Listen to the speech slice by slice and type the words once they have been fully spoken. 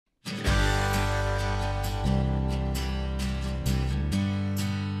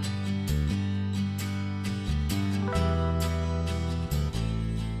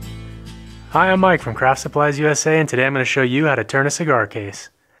Hi, I'm Mike from Craft Supplies USA, and today I'm going to show you how to turn a cigar case.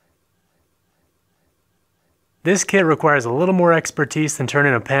 This kit requires a little more expertise than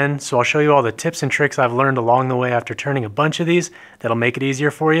turning a pen, so I'll show you all the tips and tricks I've learned along the way after turning a bunch of these that'll make it easier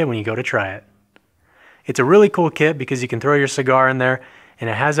for you when you go to try it. It's a really cool kit because you can throw your cigar in there, and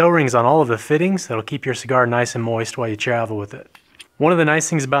it has O-rings on all of the fittings that'll keep your cigar nice and moist while you travel with it. One of the nice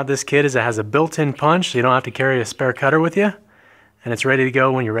things about this kit is it has a built-in punch, so you don't have to carry a spare cutter with you, and it's ready to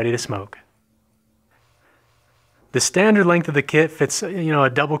go when you're ready to smoke. The standard length of the kit fits, a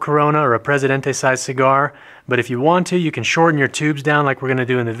double Corona or a Presidente size cigar, but if you want to, you can shorten your tubes down like we're going to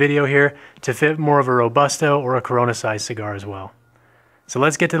do in the video here to fit more of a Robusto or a Corona size cigar as well. So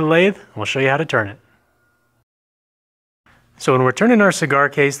let's get to the lathe and we'll show you how to turn it. So when we're turning our cigar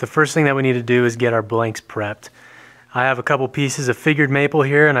case, the first thing that we need to do is get our blanks prepped. I have a couple pieces of figured maple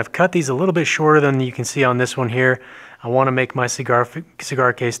here, and I've cut these a little bit shorter than you can see on this one here. I want to make my cigar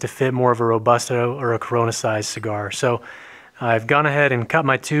case to fit more of a Robusto or a Corona size cigar. So I've gone ahead and cut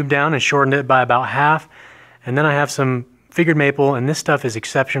my tube down and shortened it by about half. And then I have some figured maple, and this stuff is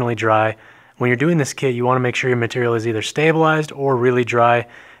exceptionally dry. When you're doing this kit, you want to make sure your material is either stabilized or really dry,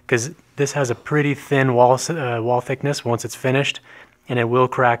 because this has a pretty thin wall thickness once it's finished, and it will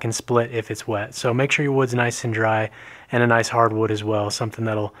crack and split if it's wet. So make sure your wood's nice and dry, and a nice hardwood as well, something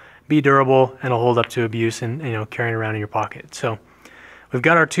that'll be durable and will hold up to abuse and carrying around in your pocket. So we've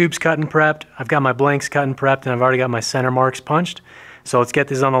got our tubes cut and prepped. I've got my blanks cut and prepped, and I've already got my center marks punched. So let's get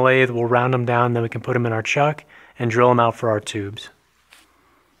these on the lathe. We'll round them down, then we can put them in our chuck and drill them out for our tubes.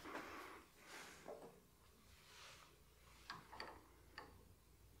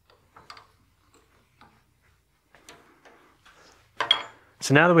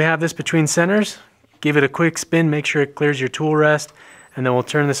 So now that we have this between centers, give it a quick spin, make sure it clears your tool rest, and then we'll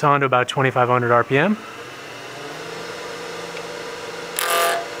turn this on to about 2,500 RPM.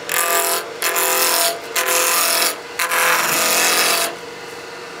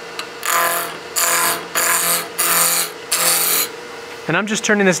 And I'm just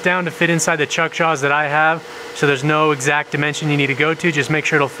turning this down to fit inside the chuck jaws that I have, so there's no exact dimension you need to go to, just make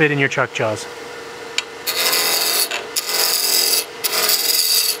sure it'll fit in your chuck jaws.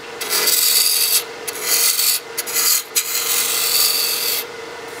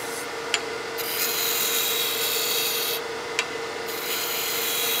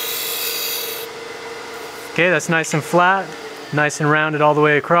 Okay, that's nice and flat, nice and rounded all the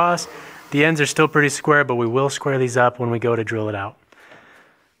way across. The ends are still pretty square, but we will square these up when we go to drill it out.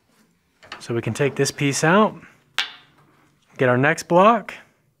 So we can take this piece out, get our next block,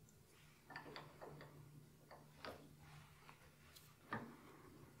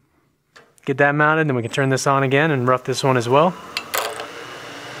 get that mounted, then we can turn this on again and rough this one as well.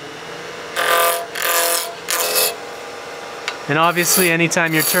 And obviously,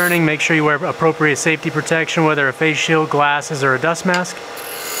 anytime you're turning, make sure you wear appropriate safety protection, whether a face shield, glasses, or a dust mask.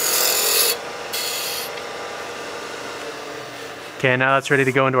 Okay, now that's ready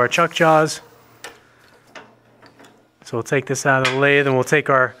to go into our chuck jaws. So we'll take this out of the lathe, and we'll take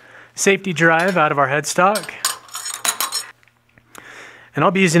our safety drive out of our headstock. And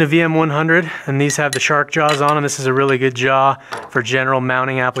I'll be using a VM100, and these have the shark jaws on them. This is a really good jaw for general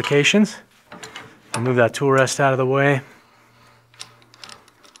mounting applications. I'll move that tool rest out of the way.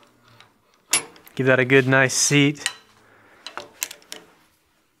 Give that a good nice seat.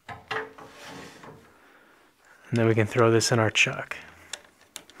 And then we can throw this in our chuck.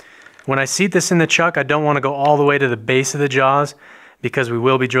 When I seat this in the chuck, I don't want to go all the way to the base of the jaws, because we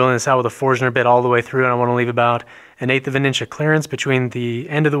will be drilling this out with a Forstner bit all the way through, and I want to leave about 1/8 of an inch of clearance between the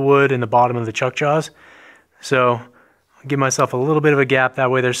end of the wood and the bottom of the chuck jaws. So I'll give myself a little bit of a gap, that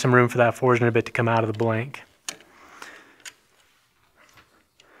way there's some room for that Forstner bit to come out of the blank.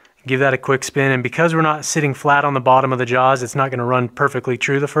 Give that a quick spin, and because we're not sitting flat on the bottom of the jaws, it's not going to run perfectly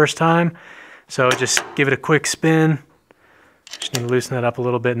true the first time. So just give it a quick spin. Just need to loosen that up a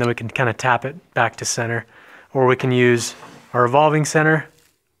little bit, and then we can kind of tap it back to center. Or we can use our revolving center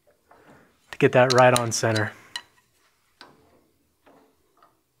to get that right on center.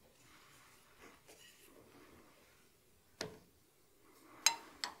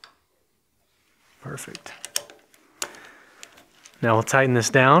 Perfect. Now we'll tighten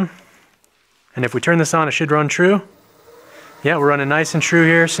this down, and if we turn this on, it should run true. Yeah, we're running nice and true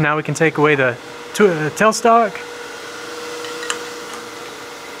here, so now we can take away the tailstock,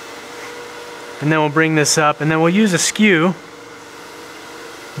 and then we'll bring this up, and then we'll use a skew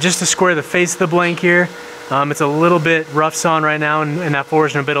just to square the face of the blank here. It's a little bit rough sawn right now, and that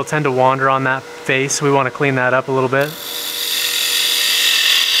Forstner bit will tend to wander on that face, so we want to clean that up a little bit.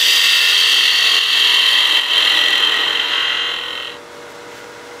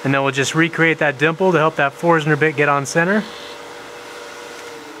 And then we'll just recreate that dimple to help that Forstner bit get on center.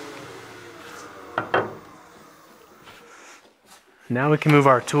 Now we can move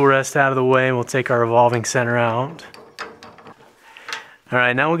our tool rest out of the way and we'll take our revolving center out.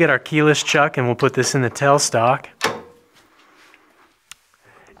 Alright, now we'll get our keyless chuck and we'll put this in the tailstock.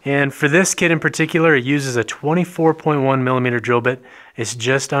 And for this kit in particular, it uses a 24.1 millimeter drill bit. It's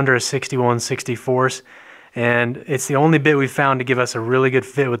just under a 61/64, and it's the only bit we've found to give us a really good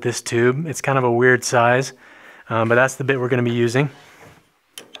fit with this tube. It's kind of a weird size, but that's the bit we're going to be using.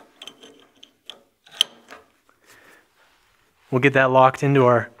 We'll get that locked into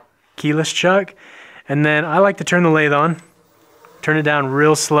our keyless chuck, and then I like to turn the lathe on, turn it down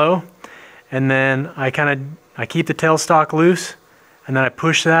real slow, and then I keep the tailstock loose, and then I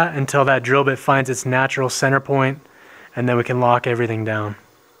push that until that drill bit finds its natural center point, and then we can lock everything down.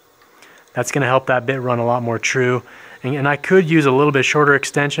 That's going to help that bit run a lot more true. And I could use a little bit shorter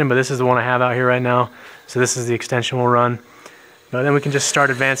extension, but this is the one I have out here right now, so this is the extension we'll run. But then we can just start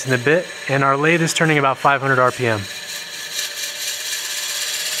advancing the bit, and our lathe is turning about 500 RPM.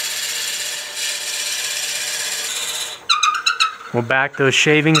 We'll back those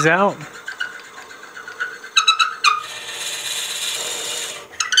shavings out.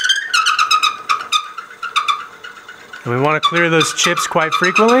 And we want to clear those chips quite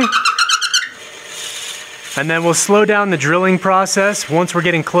frequently. And then we'll slow down the drilling process once we're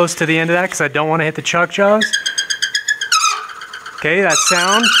getting close to the end of that, because I don't want to hit the chuck jaws. Okay, that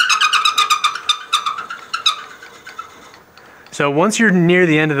sound. So once you're near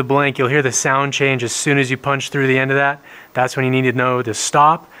the end of the blank, you'll hear the sound change as soon as you punch through the end of that. That's when you need to know to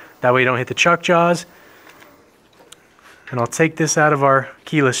stop. That way you don't hit the chuck jaws. And I'll take this out of our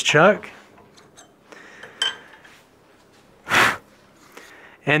keyless chuck.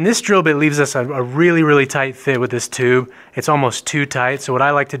 And this drill bit leaves us a really, really tight fit with this tube. It's almost too tight. So what I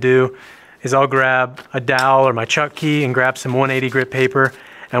like to do is I'll grab a dowel or my chuck key and grab some 180 grit paper,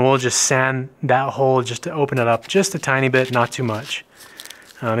 and we'll just sand that hole just to open it up just a tiny bit, not too much.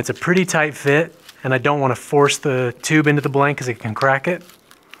 It's a pretty tight fit, and I don't want to force the tube into the blank because it can crack it.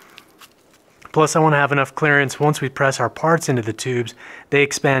 Plus I want to have enough clearance once we press our parts into the tubes. They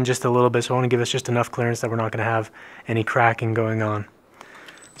expand just a little bit, so I want to give us just enough clearance that we're not going to have any cracking going on.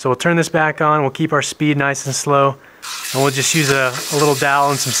 So we'll turn this back on, we'll keep our speed nice and slow, and we'll just use a little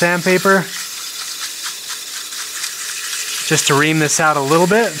dowel and some sandpaper just to ream this out a little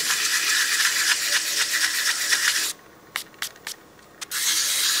bit.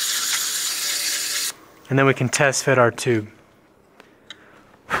 And then we can test fit our tube.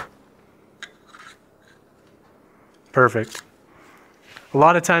 Perfect. A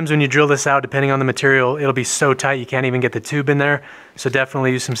lot of times when you drill this out, depending on the material, it'll be so tight you can't even get the tube in there. So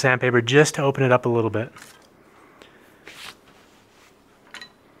definitely use some sandpaper just to open it up a little bit.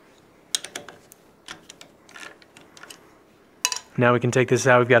 Now we can take this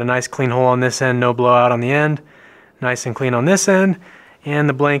out. We've got a nice clean hole on this end, no blowout on the end. Nice and clean on this end. And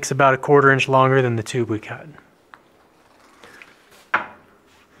the blank's about 1/4 inch longer than the tube we cut.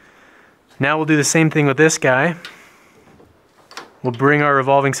 Now we'll do the same thing with this guy. We'll bring our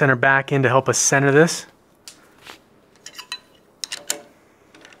revolving center back in to help us center this.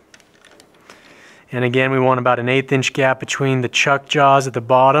 And again, we want about an 1/8 inch gap between the chuck jaws at the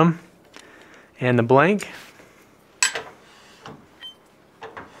bottom and the blank.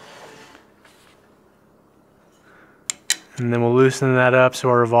 And then we'll loosen that up so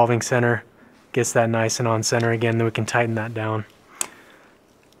our revolving center gets that nice and on center again, then we can tighten that down.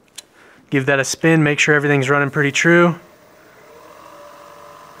 Give that a spin, make sure everything's running pretty true.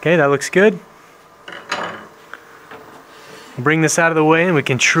 Okay, that looks good. We'll bring this out of the way and we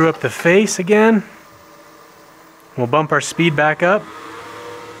can true up the face again. We'll bump our speed back up.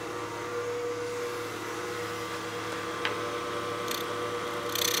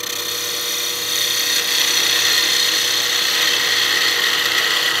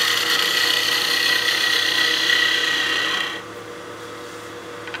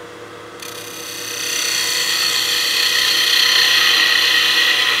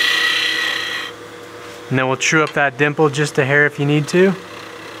 And then we'll true up that dimple just a hair if you need to.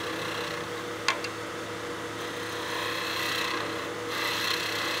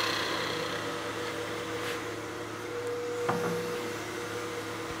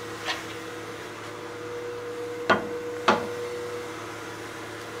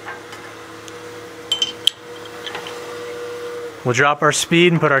 We'll drop our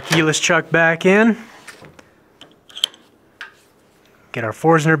speed and put our keyless chuck back in. Get our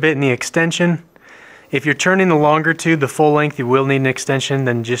Forstner bit in the extension. If you're turning the longer tube, the full length, you will need an extension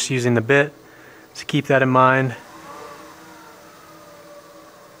than just using the bit. So keep that in mind.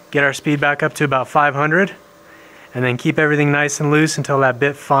 Get our speed back up to about 500. And then keep everything nice and loose until that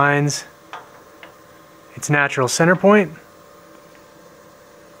bit finds its natural center point.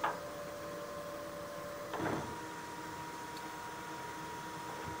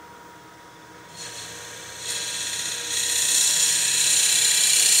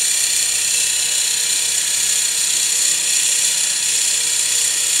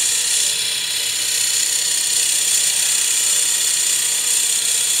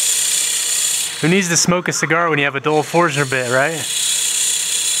 Who needs to smoke a cigar when you have a dull Forstner bit, right?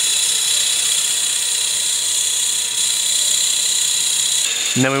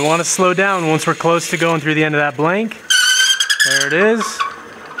 And then we want to slow down once we're close to going through the end of that blank. There it is.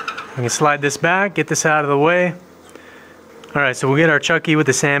 We can slide this back, get this out of the way. All right, so we'll get our Chucky with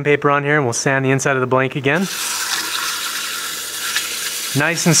the sandpaper on here and we'll sand the inside of the blank again.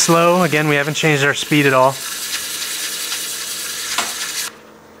 Nice and slow. Again, we haven't changed our speed at all.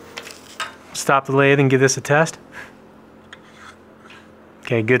 Stop the lathe and give this a test.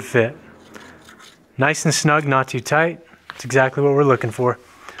 Okay, good fit. Nice and snug, not too tight. That's exactly what we're looking for.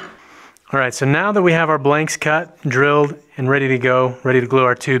 All right, so now that we have our blanks cut, drilled, and ready to go, ready to glue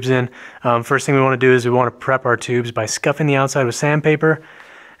our tubes in, first thing we want to do is we want to prep our tubes by scuffing the outside with sandpaper.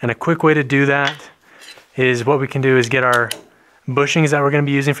 And a quick way to do that is what we can do is get our bushings that we're going to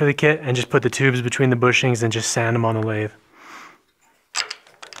be using for the kit and just put the tubes between the bushings and just sand them on the lathe.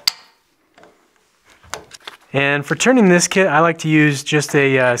 And for turning this kit, I like to use just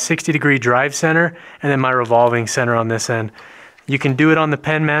a 60-degree drive center and then my revolving center on this end. You can do it on the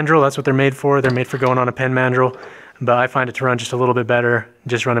pen mandrel, that's what they're made for. They're made for going on a pen mandrel, but I find it to run just a little bit better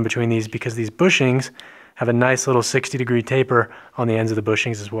just running between these because these bushings have a nice little 60-degree taper on the ends of the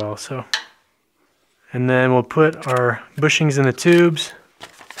bushings as well. So, and then we'll put our bushings in the tubes.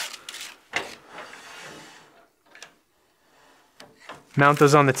 Mount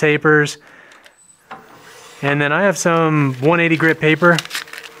those on the tapers. And then I have some 180 grit paper.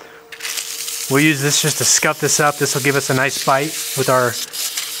 We'll use this just to scuff this up. This will give us a nice bite with our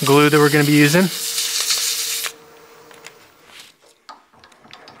glue that we're going to be using.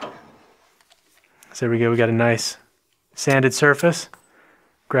 So there we go, we got a nice sanded surface.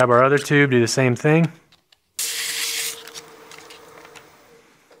 Grab our other tube, do the same thing.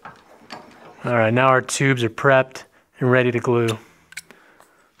 All right, now our tubes are prepped and ready to glue.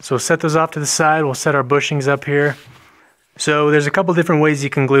 So we'll set those off to the side. We'll set our bushings up here. So there's a couple different ways you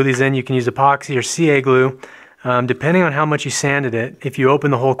can glue these in. You can use epoxy or CA glue. Depending on how much you sanded it, if you open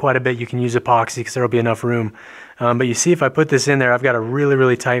the hole quite a bit, you can use epoxy because there will be enough room. But you see if I put this in there, I've got a really,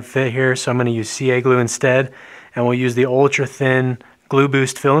 really tight fit here. So I'm going to use CA glue instead. And we'll use the ultra thin glue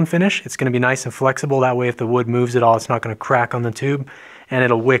boost fill and finish. It's going to be nice and flexible. That way if the wood moves at all, it's not going to crack on the tube. And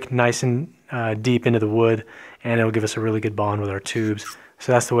it'll wick nice and deep into the wood. And it'll give us a really good bond with our tubes.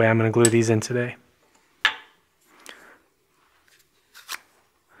 So that's the way I'm going to glue these in today.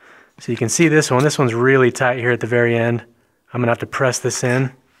 So you can see this one. This one's really tight here at the very end. I'm going to have to press this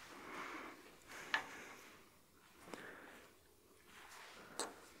in.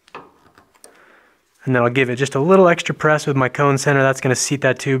 And then I'll give it just a little extra press with my cone center. That's going to seat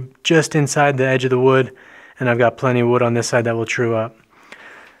that tube just inside the edge of the wood. And I've got plenty of wood on this side that will true up.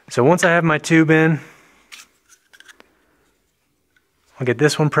 So once I have my tube in, I'll get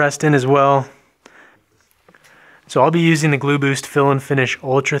this one pressed in as well. So I'll be using the Glue Boost Fill and Finish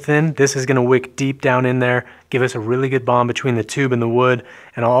Ultra Thin. This is going to wick deep down in there, give us a really good bond between the tube and the wood.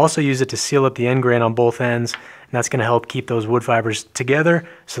 And I'll also use it to seal up the end grain on both ends. And that's going to help keep those wood fibers together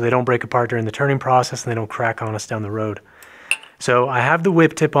so they don't break apart during the turning process and they don't crack on us down the road. So I have the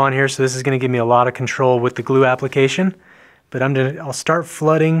whip tip on here, so this is going to give me a lot of control with the glue application. But I'll start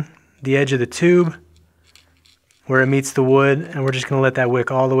flooding the edge of the tube where it meets the wood, and we're just going to let that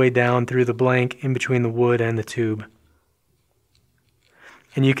wick all the way down through the blank in between the wood and the tube.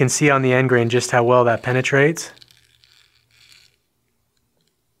 And you can see on the end grain just how well that penetrates.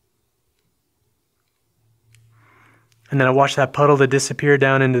 And then I watch that puddle to disappear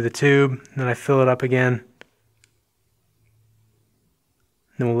down into the tube, and then I fill it up again. And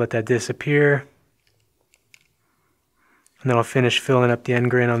then we'll let that disappear. And then I'll finish filling up the end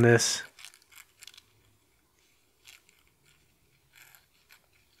grain on this.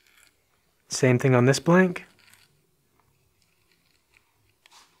 Same thing on this blank.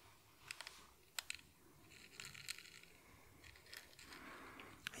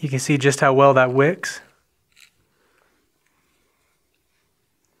 You can see just how well that wicks.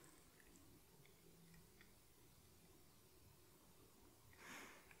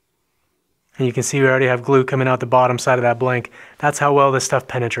 And you can see we already have glue coming out the bottom side of that blank. That's how well this stuff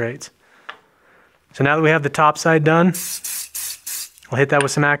penetrates. So now that we have the top side done, I'll hit that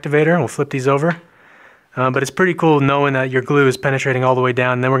with some activator and we'll flip these over. But it's pretty cool knowing that your glue is penetrating all the way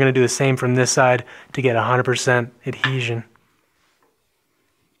down. And then we're going to do the same from this side to get 100% adhesion.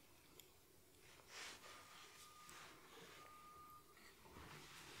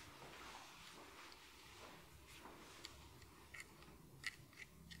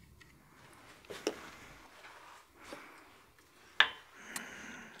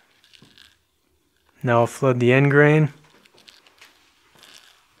 Now I'll flood the end grain.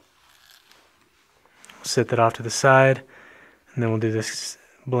 Set that off to the side, and then we'll do this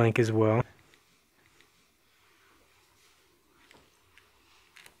blank as well.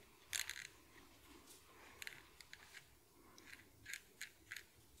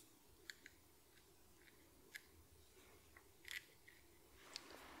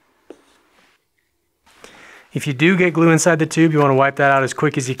 If you do get glue inside the tube, you want to wipe that out as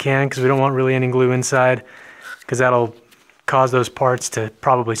quick as you can because we don't want really any glue inside, because that'll cause those parts to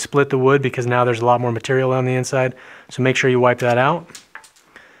probably split the wood because now there's a lot more material on the inside. So make sure you wipe that out.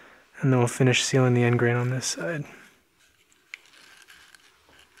 And then we'll finish sealing the end grain on this side.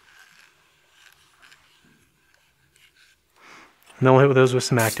 And then we'll hit those with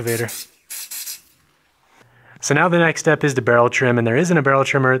some activator. So now the next step is the barrel trim, and there isn't a barrel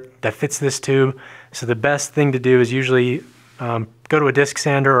trimmer that fits this tube. So the best thing to do is usually go to a disc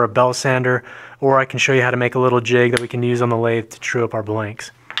sander or a belt sander, or I can show you how to make a little jig that we can use on the lathe to true up our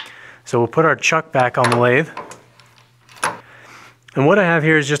blanks. So we'll put our chuck back on the lathe. And what I have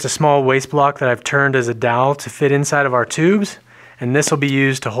here is just a small waste block that I've turned as a dowel to fit inside of our tubes. And this will be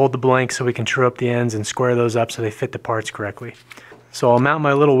used to hold the blanks so we can true up the ends and square those up so they fit the parts correctly. So I'll mount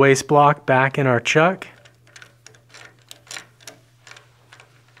my little waste block back in our chuck.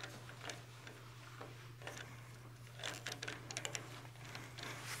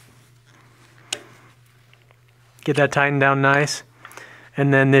 Get that tightened down nice.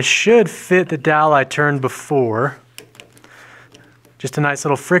 And then this should fit the dowel I turned before. Just a nice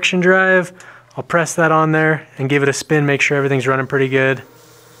little friction drive. I'll press that on there and give it a spin, make sure everything's running pretty good.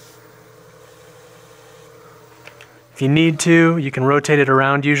 If you need to, you can rotate it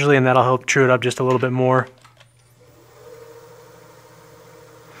around usually, and that'll help true it up just a little bit more.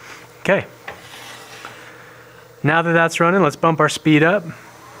 Okay. Now that that's running, let's bump our speed up.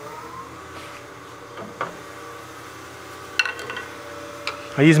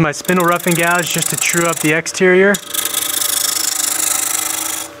 I use my spindle roughing gouge just to true up the exterior.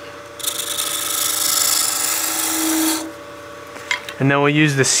 And then we'll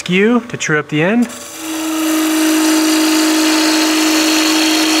use the skew to true up the end.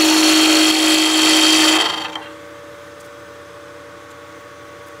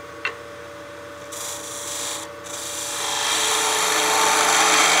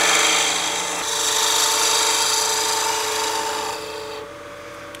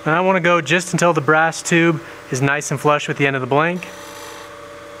 And I want to go just until the brass tube is nice and flush with the end of the blank.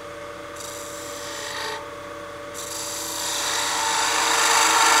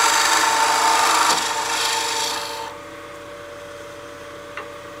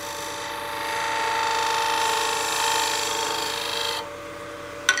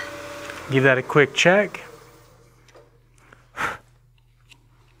 Give that a quick check.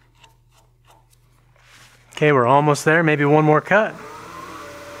 Okay, we're almost there. Maybe one more cut.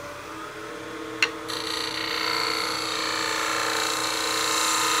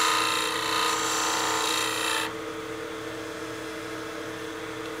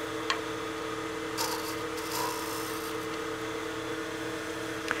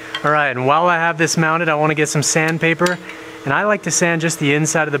 Alright, and while I have this mounted, I want to get some sandpaper. And I like to sand just the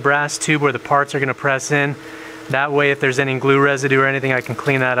inside of the brass tube where the parts are going to press in. That way, if there's any glue residue or anything, I can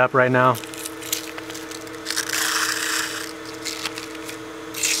clean that up right now.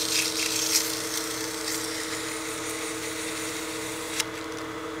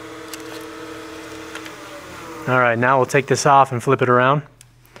 Alright, now we'll take this off and flip it around.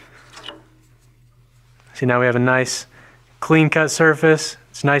 See, now we have a nice clean cut surface.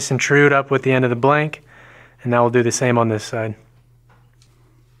 It's nice and trued up with the end of the blank. And now we'll do the same on this side.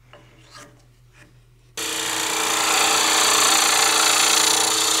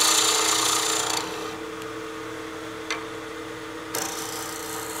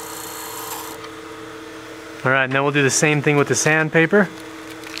 Alright, now we'll do the same thing with the sandpaper.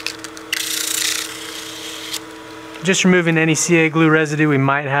 Just removing any CA glue residue we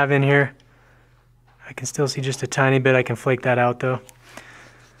might have in here. I can still see just a tiny bit. I can flake that out though.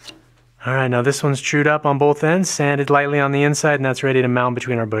 All right, now this one's trued up on both ends, sanded lightly on the inside, and that's ready to mount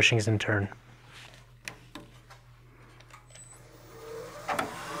between our bushings and turn.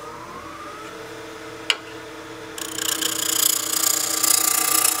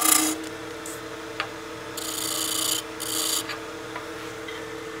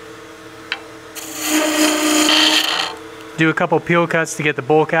 do a couple peel cuts to get the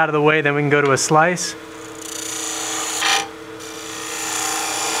bulk out of the way, then we can go to a slice.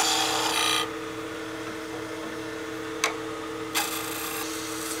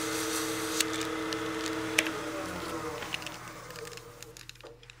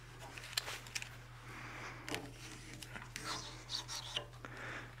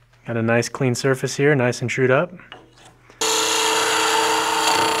 Got a nice clean surface here, nice and trued up.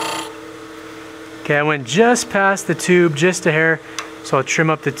 Okay, I went just past the tube, just a hair, so I'll trim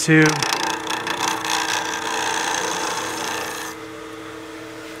up the tube.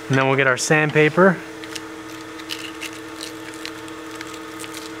 And then we'll get our sandpaper.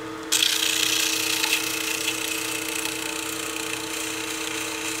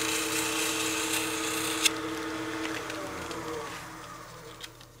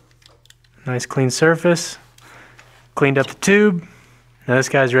 Nice clean surface. Cleaned up the tube. Now this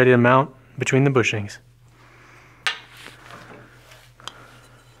guy's ready to mount between the bushings.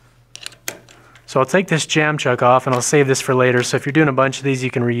 So I'll take this jam chuck off and I'll save this for later. So if you're doing a bunch of these, you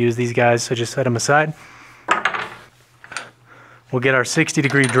can reuse these guys. So just set them aside. We'll get our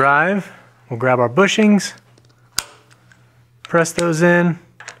 60-degree drive. We'll grab our bushings, press those in,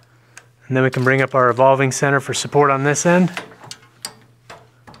 and then we can bring up our revolving center for support on this end.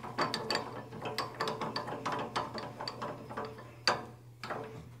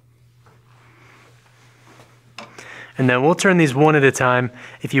 And then we'll turn these one at a time.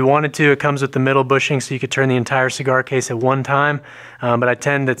 If you wanted to, it comes with the middle bushing, so you could turn the entire cigar case at one time. But I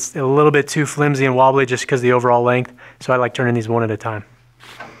tend, it's a little bit too flimsy and wobbly just because of the overall length. So I like turning these one at a time.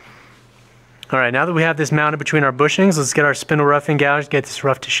 All right, now that we have this mounted between our bushings, let's get our spindle roughing gouge, get this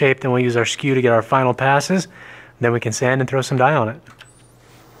rough to shape. Then we'll use our skew to get our final passes. Then we can sand and throw some dye on it.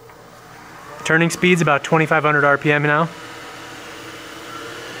 Turning speed's about 2,500 RPM now.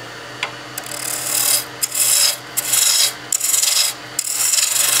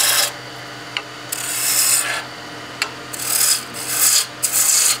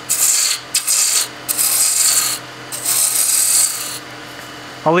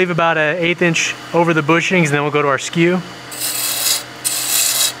 I'll leave about an 1/8 inch over the bushings, and then we'll go to our skew.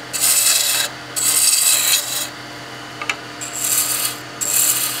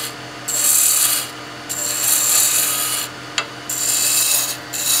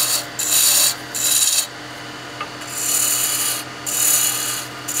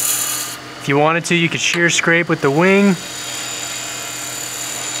 If you wanted to, you could shear scrape with the wing,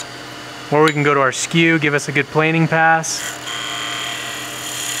 or we can go to our skew, give us a good planing pass.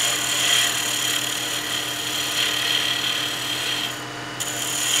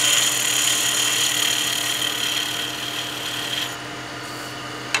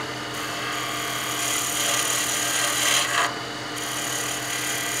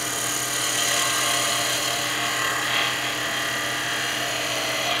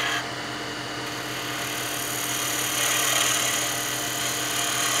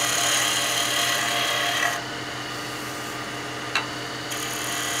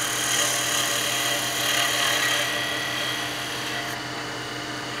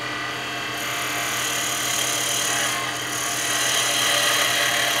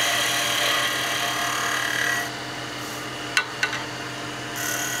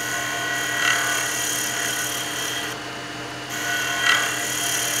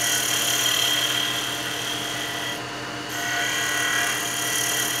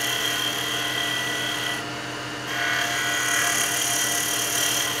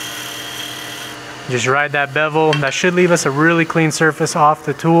 Just ride that bevel. That should leave us a really clean surface off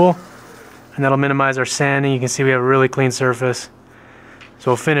the tool, and that'll minimize our sanding. You can see we have a really clean surface.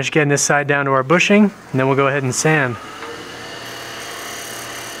 So we'll finish getting this side down to our bushing, and then we'll go ahead and sand.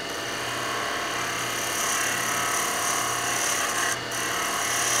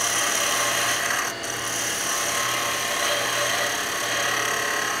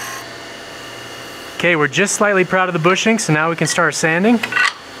 Okay, we're just slightly proud of the bushing, so now we can start sanding.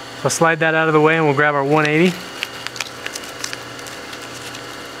 So I'll slide that out of the way and we'll grab our 180.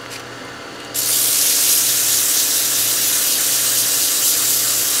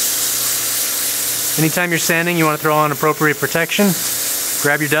 Anytime you're sanding, you want to throw on appropriate protection.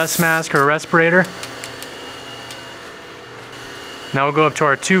 Grab your dust mask or a respirator. Now we'll go up to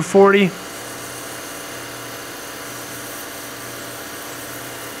our 240.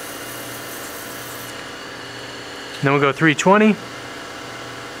 Then we'll go 320.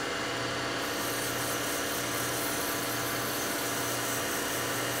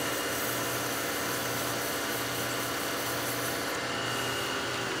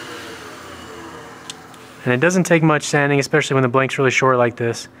 And it doesn't take much sanding, especially when the blank's really short like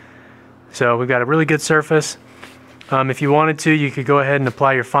this. So we've got a really good surface. If you wanted to, you could go ahead and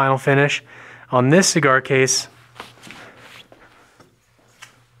apply your final finish. On this cigar case,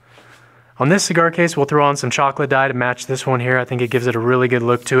 we'll throw on some chocolate dye to match this one here. I think it gives it a really good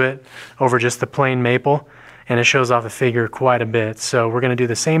look to it over just the plain maple, and it shows off the figure quite a bit. So we're going to do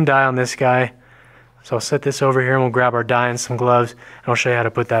the same dye on this guy. So I'll set this over here and we'll grab our dye and some gloves, and I'll show you how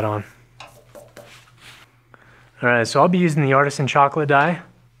to put that on. Alright, so I'll be using the artisan chocolate dye.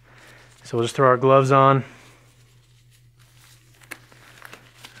 So we'll just throw our gloves on.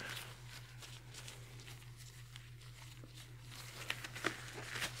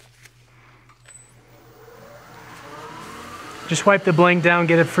 Just wipe the blank down,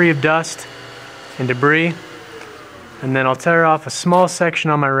 get it free of dust and debris. And then I'll tear off a small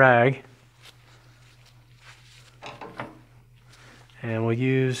section on my rag. And we'll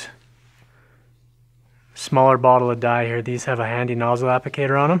use a smaller bottle of dye here. These have a handy nozzle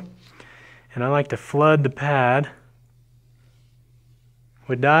applicator on them. And I like to flood the pad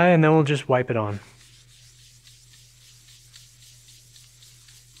with dye, and then we'll just wipe it on.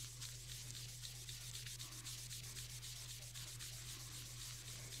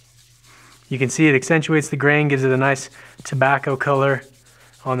 You can see it accentuates the grain, gives it a nice tobacco color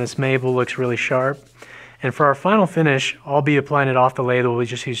on this maple, looks really sharp. And for our final finish, I'll be applying it off the lathe. We'll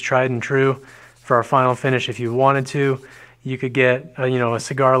just use tried and true for our final finish. If you wanted to, you could get a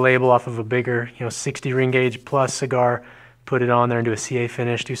cigar label off of a bigger 60 ring gauge plus cigar, put it on there and do a CA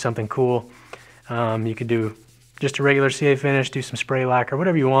finish, do something cool. You could do just a regular CA finish, do some spray lacquer,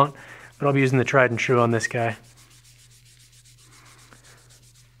 whatever you want, but I'll be using the tried and true on this guy.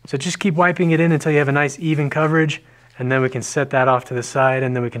 So just keep wiping it in until you have a nice even coverage, and then we can set that off to the side,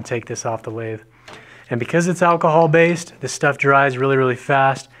 and then we can take this off the lathe. And because it's alcohol based, this stuff dries really, really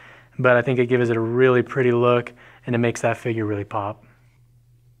fast, but I think it gives it a really pretty look, and it makes that figure really pop.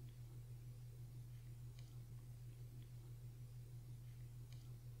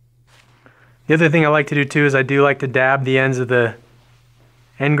 The other thing I like to do too is I do like to dab the ends of the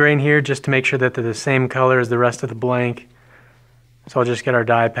end grain here just to make sure that they're the same color as the rest of the blank. So I'll just get our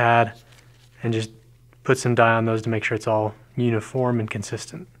dye pad and just put some dye on those to make sure it's all uniform and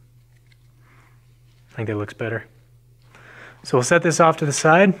consistent. I think that looks better. So we'll set this off to the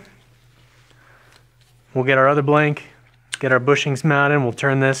side. We'll get our other blank, get our bushings mounted, and we'll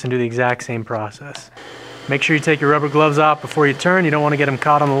turn this and do the exact same process. Make sure you take your rubber gloves off before you turn. You don't want to get them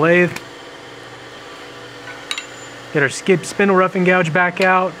caught on the lathe. Get our spindle roughing gouge back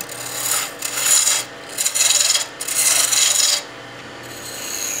out.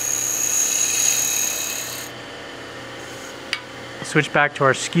 Switch back to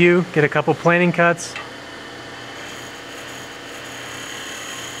our skew, get a couple planing cuts.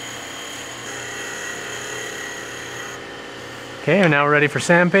 Okay, and now we're ready for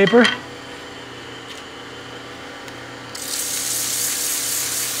sandpaper.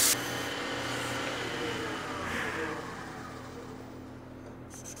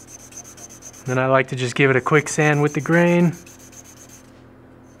 Then I like to just give it a quick sand with the grain.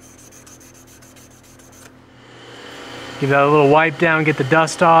 Give that a little wipe down, get the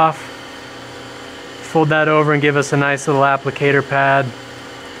dust off. Fold that over and give us a nice little applicator pad.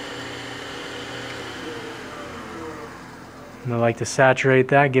 And I like to saturate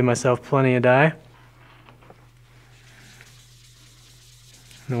that, give myself plenty of dye. And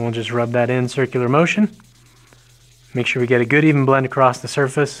then we'll just rub that in circular motion. Make sure we get a good even blend across the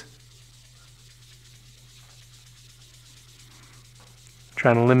surface.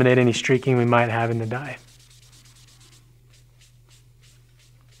 Trying to eliminate any streaking we might have in the dye.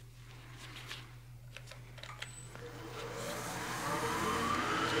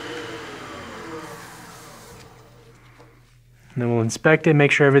 And then we'll inspect it, make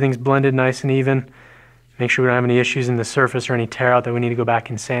sure everything's blended nice and even. Make sure we don't have any issues in the surface or any tear out that we need to go back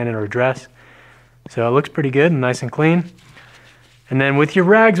and sand it or address. So it looks pretty good and nice and clean. And then with your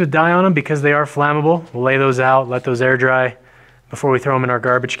rags with dye on them, because they are flammable, we'll lay those out, let those air dry before we throw them in our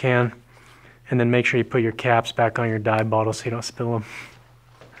garbage can. And then make sure you put your caps back on your dye bottle so you don't spill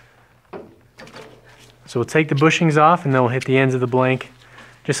them. So we'll take the bushings off and then we'll hit the ends of the blank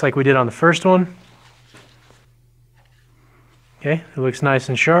just like we did on the first one. Okay, it looks nice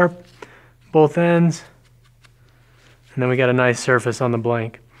and sharp, both ends, and then we got a nice surface on the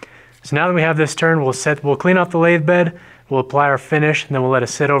blank. So now that we have this turned, we'll clean off the lathe bed, we'll apply our finish, and then we'll let it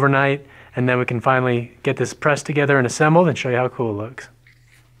sit overnight, and then we can finally get this pressed together and assembled and show you how cool it looks.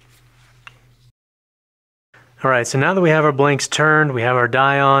 Alright, so now that we have our blanks turned, we have our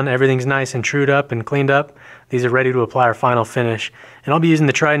dye on, everything's nice and trued up and cleaned up, these are ready to apply our final finish. And I'll be using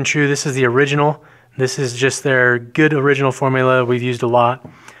the tried and true. This is the original. This is just their good original formula we've used a lot.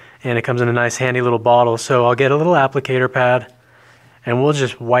 and it comes in a nice handy little bottle. So I'll get a little applicator pad and we'll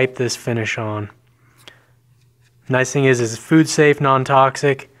just wipe this finish on. Nice thing is it's food safe,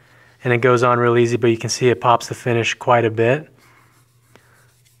 non-toxic, and it goes on real easy, but you can see it pops the finish quite a bit.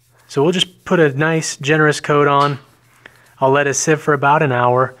 So we'll just put a nice generous coat on. I'll let it sit for about an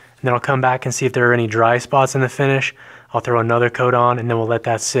hour, and then I'll come back and see if there are any dry spots in the finish. I'll throw another coat on, and then we'll let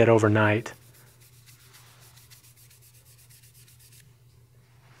that sit overnight.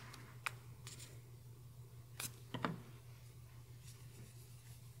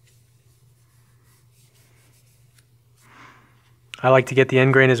 I like to get the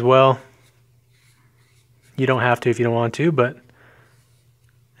end grain as well. You don't have to if you don't want to, but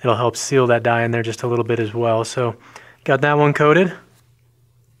it'll help seal that dye in there just a little bit as well. So got that one coated.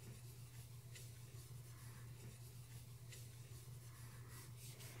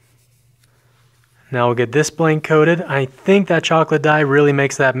 Now we'll get this blank coated. I think that chocolate dye really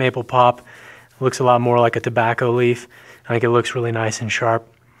makes that maple pop. It looks a lot more like a tobacco leaf. I think it looks really nice and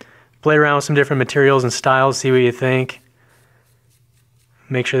sharp. Play around with some different materials and styles, see what you think.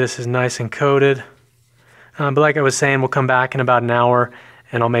 Make sure this is nice and coated. But like I was saying, we'll come back in about an hour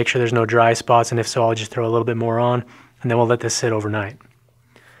and I'll make sure there's no dry spots, and if so, I'll just throw a little bit more on, and then we'll let this sit overnight.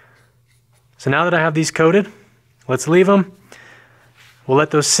 So now that I have these coated, let's leave them. We'll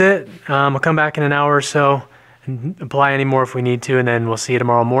let those sit. I'll come back in an hour or so and apply any more if we need to, and then we'll see you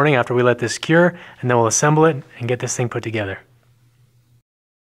tomorrow morning after we let this cure, and then we'll assemble it and get this thing put together.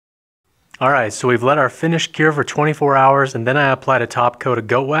 Alright, so we've let our finish cure for 24 hours, and then I applied a top coat of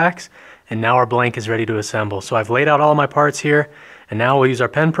goat wax, and now our blank is ready to assemble. So I've laid out all my parts here, and now we'll use our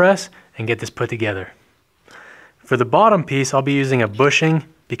pen press and get this put together. For the bottom piece, I'll be using a bushing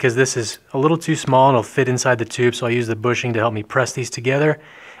because this is a little too small and it'll fit inside the tube, so I'll use the bushing to help me press these together.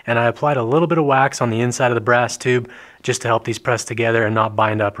 And I applied a little bit of wax on the inside of the brass tube just to help these press together and not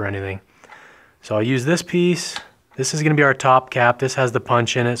bind up or anything. So I'll use this piece. This is going to be our top cap. This has the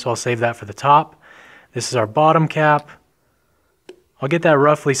punch in it, so I'll save that for the top. This is our bottom cap. I'll get that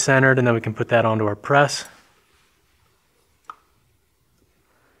roughly centered, and then we can put that onto our press.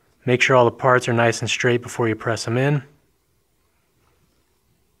 Make sure all the parts are nice and straight before you press them in.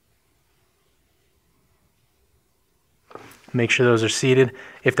 Make sure those are seated.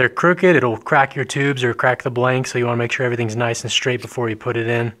 If they're crooked, it'll crack your tubes or crack the blank, so you want to make sure everything's nice and straight before you put it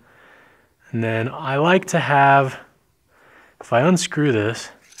in. And then I like to have, if I unscrew this,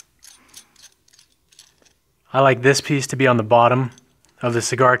 I like this piece to be on the bottom of the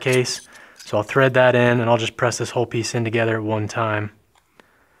cigar case. So I'll thread that in and I'll just press this whole piece in together at one time.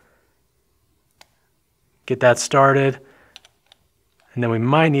 Get that started. And then we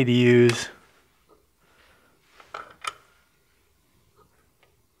might need to use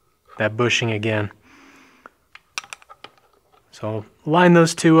that bushing again. So line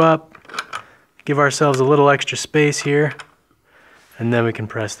those two up. Give ourselves a little extra space here, and then we can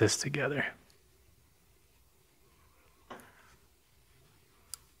press this together.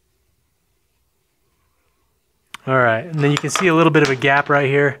 Alright, and then you can see a little bit of a gap right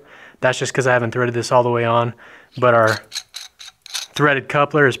here. That's just because I haven't threaded this all the way on, but our threaded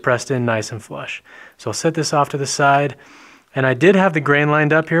coupler is pressed in nice and flush. So I'll set this off to the side, and I did have the grain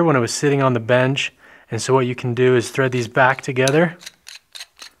lined up here when I was sitting on the bench, and so what you can do is thread these back together.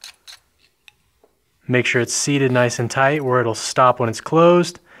 Make sure it's seated nice and tight where it'll stop when it's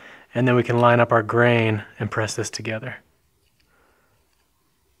closed, and then we can line up our grain and press this together.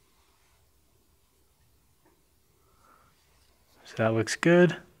 So that looks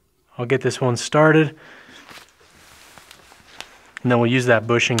good. I'll get this one started, and then we'll use that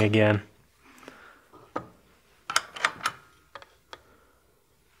bushing again.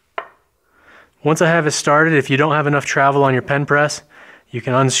 Once I have it started, if you don't have enough travel on your pen press, you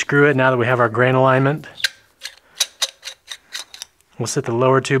can unscrew it now that we have our grain alignment. We'll set the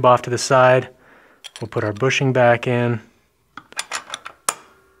lower tube off to the side. We'll put our bushing back in.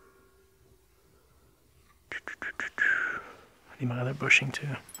 I need my other bushing too.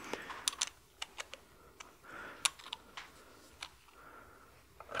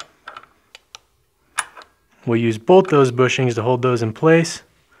 We'll use both those bushings to hold those in place,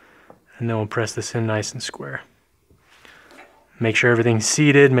 and then we'll press this in nice and square. Make sure everything's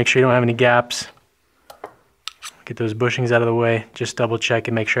seated, make sure you don't have any gaps. Get those bushings out of the way, just double check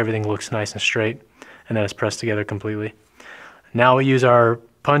and make sure everything looks nice and straight, and then it's pressed together completely. Now we'll use our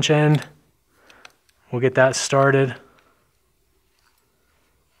punch end. We'll get that started.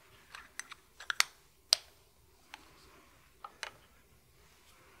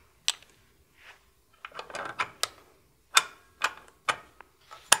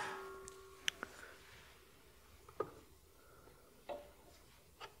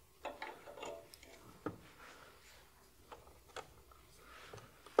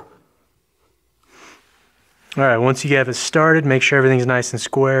 All right, once you have it started, make sure everything's nice and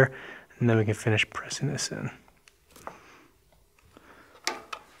square, and then we can finish pressing this in.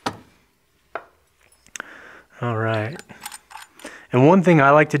 All right. And one thing I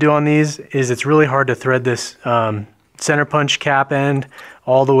like to do on these is it's really hard to thread this center punch cap end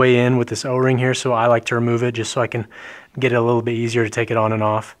all the way in with this O-ring here, so I like to remove it just so I can get it a little bit easier to take it on and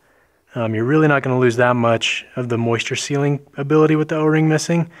off. You're really not going to lose that much of the moisture sealing ability with the O-ring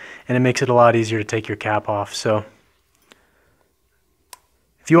missing, and it makes it a lot easier to take your cap off. So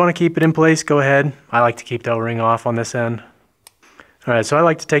if you want to keep it in place, go ahead. I like to keep the O-ring off on this end. Alright, so I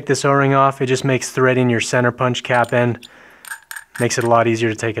like to take this O-ring off. It just makes threading your center punch cap end, makes it a lot easier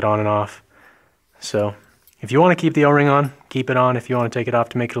to take it on and off. So if you want to keep the O-ring on, keep it on. If you want to take it off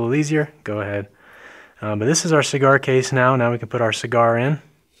to make it a little easier, go ahead. But this is our cigar case now. Now we can put our cigar in.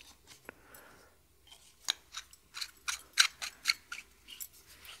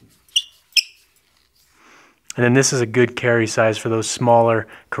 And then this is a good carry size for those smaller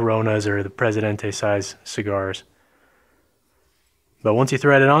Coronas or the Presidente size cigars. But once you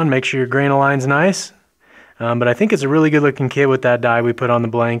thread it on, make sure your grain align's nice. But I think it's a really good looking kit with that die we put on the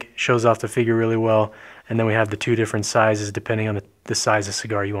blank. Shows off the figure really well. And then we have the two different sizes depending on the size of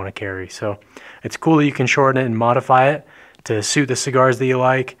cigar you want to carry. So it's cool that you can shorten it and modify it to suit the cigars that you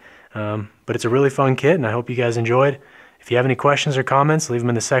like. But it's a really fun kit, and I hope you guys enjoyed. If you have any questions or comments, leave them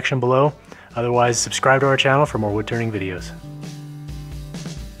in the section below. Otherwise, subscribe to our channel for more wood turning videos.